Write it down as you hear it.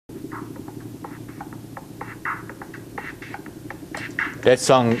That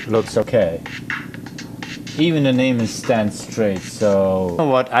song looks okay. Even the name is Stand Straight, so... You know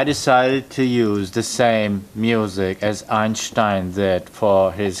what, I decided to use the same music as Einstein did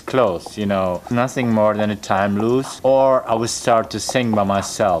for his clothes, you know. Nothing more than a time loose, or I would start to sing by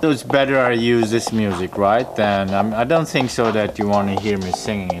myself. So it's better I use this music, right? Then I don't think so that you want to hear me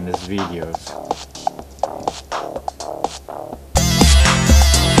singing in this videos.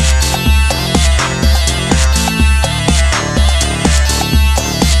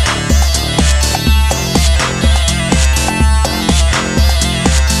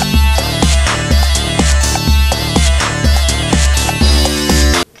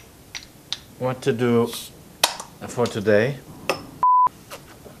 What to do for today?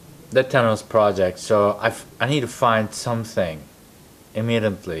 That Thanos project, so I need to find something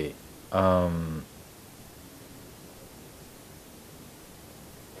immediately.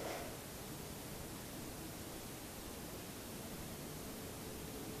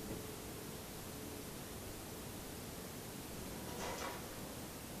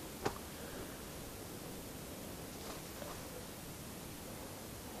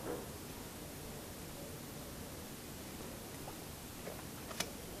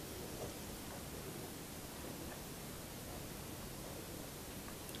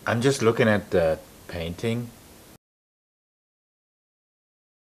 I'm just looking at the painting.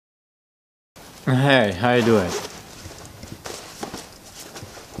 Hey, how you doing?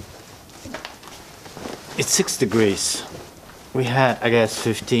 It's 6 degrees. We had, I guess,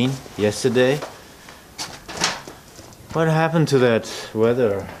 15 yesterday. What happened to that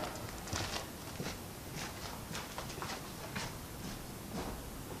weather?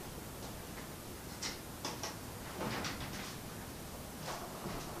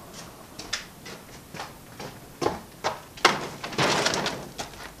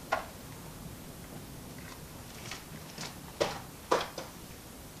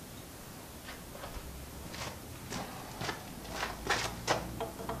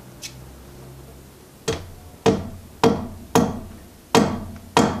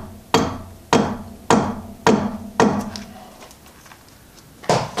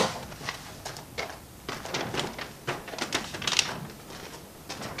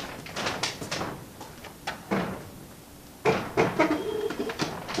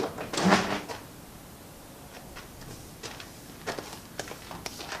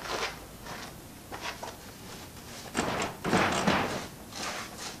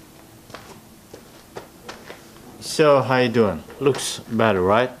 So how you doing? Looks better,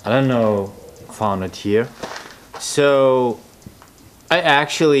 right? I don't know, found it here. So I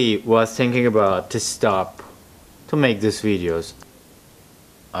actually was thinking about to stop to make these videos.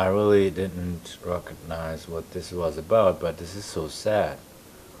 I really didn't recognize what this was about, but this is so sad.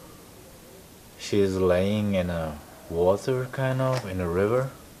 She is laying in a water, kind of, in a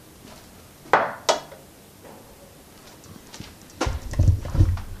river.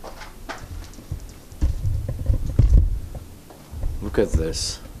 Look at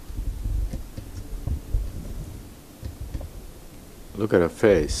this. Look at her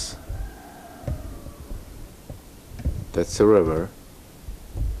face. That's the river.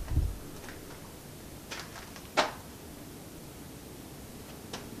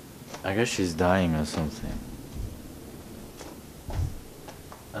 I guess she's dying or something.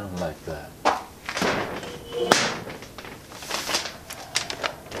 I don't like that.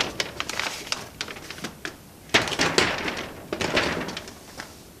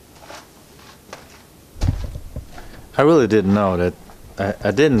 I really didn't know that. I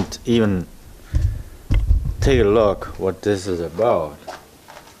didn't even take a look what this is about.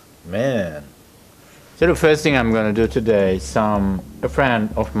 Man. So the first thing I'm gonna do today, a friend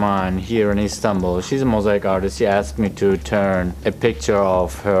of mine here in Istanbul, she's a mosaic artist. She asked me to turn a picture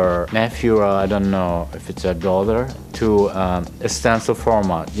of her nephew, or I don't know if it's her daughter, to a stencil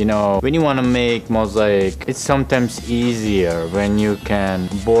format. You know, when you want to make mosaic, it's sometimes easier when you can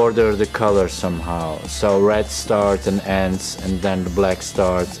border the color somehow. So red starts and ends, and then the black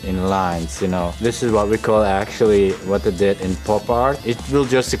starts in lines, you know. This is what we call actually what they did in pop art. It will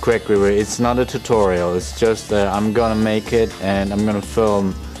just a quick review. It's not a tutorial. It's just I'm gonna make it and I'm gonna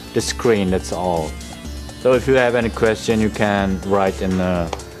film the screen, that's all. So if you have any question, you can write in the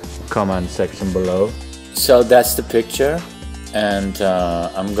comment section below. So that's the picture, and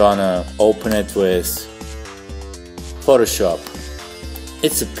I'm gonna open it with Photoshop.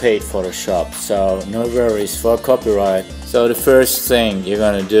 It's a paid Photoshop, so no worries for copyright. So the first thing you're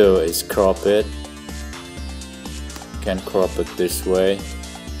gonna do is crop it. You can crop it this way.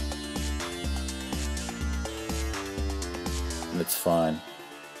 That's fine.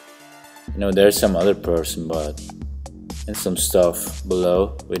 You know, there's some other person, but and some stuff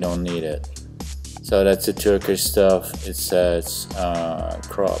below. We don't need it. So that's the Turkish stuff. It says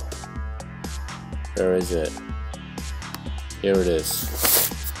crop. Where is it? Here it is.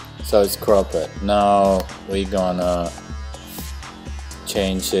 So it's cropped. Now we're gonna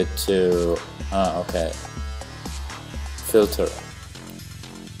change it to okay, filter.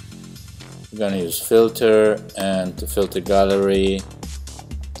 We're gonna use filter and the filter gallery.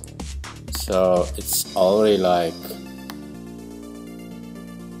 So it's already like,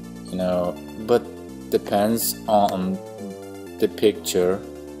 you know, but depends on the picture.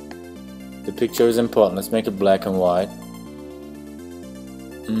 The picture is important. Let's make it black and white.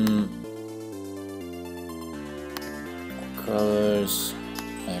 Colors,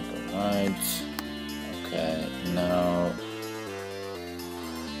 black and white. Okay, now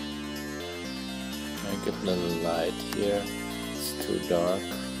make it a little light here. It's too dark.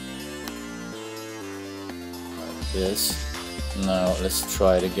 Like this. Now let's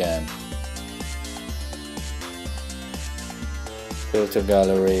try it again. Filter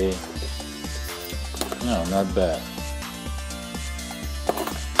gallery. No, not bad.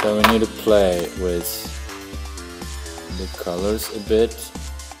 So we need to play with the colors a bit,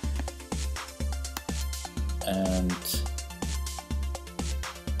 and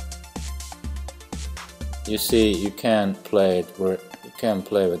you see you can play it where you can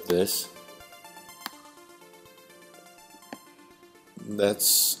play with this.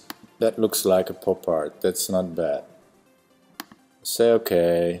 That looks like a pop art. That's not bad. Say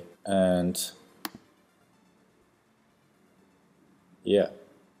okay, and yeah,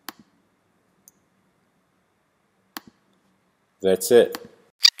 that's it.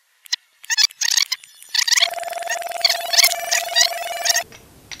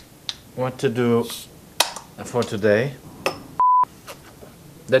 What to do for today?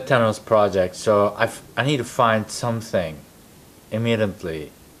 That Thanos project. So I need to find something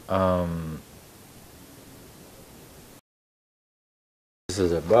immediately. This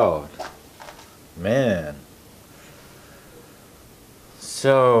is about, man.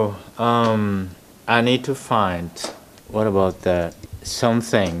 So I need to find, what about that,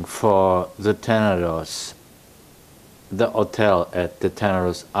 something for the Tenedos, the hotel at the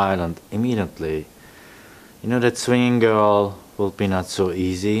Tenedos Island immediately. You know, that swinging girl will be not so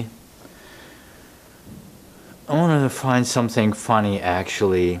easy. I want to find something funny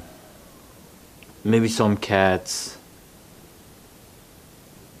actually. Maybe some cats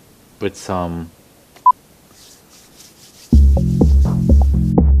with some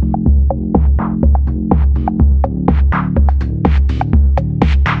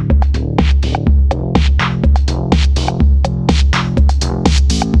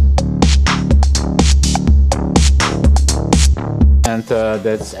and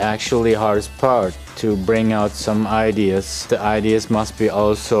that's actually hardest part, to bring out some ideas. The ideas must be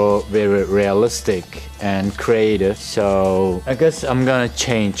also very realistic and creative. So I guess I'm gonna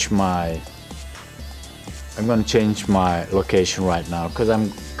change my location right now, because I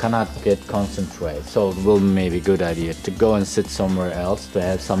cannot get concentrate. So it will maybe a good idea to go and sit somewhere else to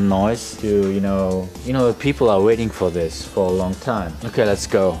have some noise, to you know the people are waiting for this for a long time. Okay, let's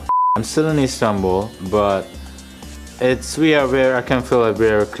go. I'm still in Istanbul, but we are where I can feel like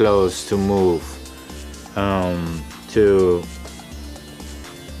we're close to move to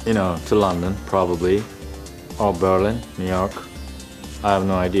to London probably, or Berlin, New York. I have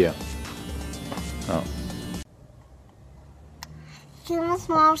no idea. Oh. Yunus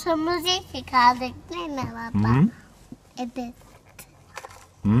Mosaic kaldık değil mi baba? Evet.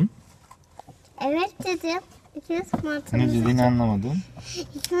 Hı? Evet dedim. İkimiz Ne dediğini anlamadım.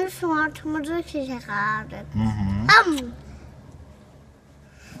 İkimiz smartımızı çiçek aldık.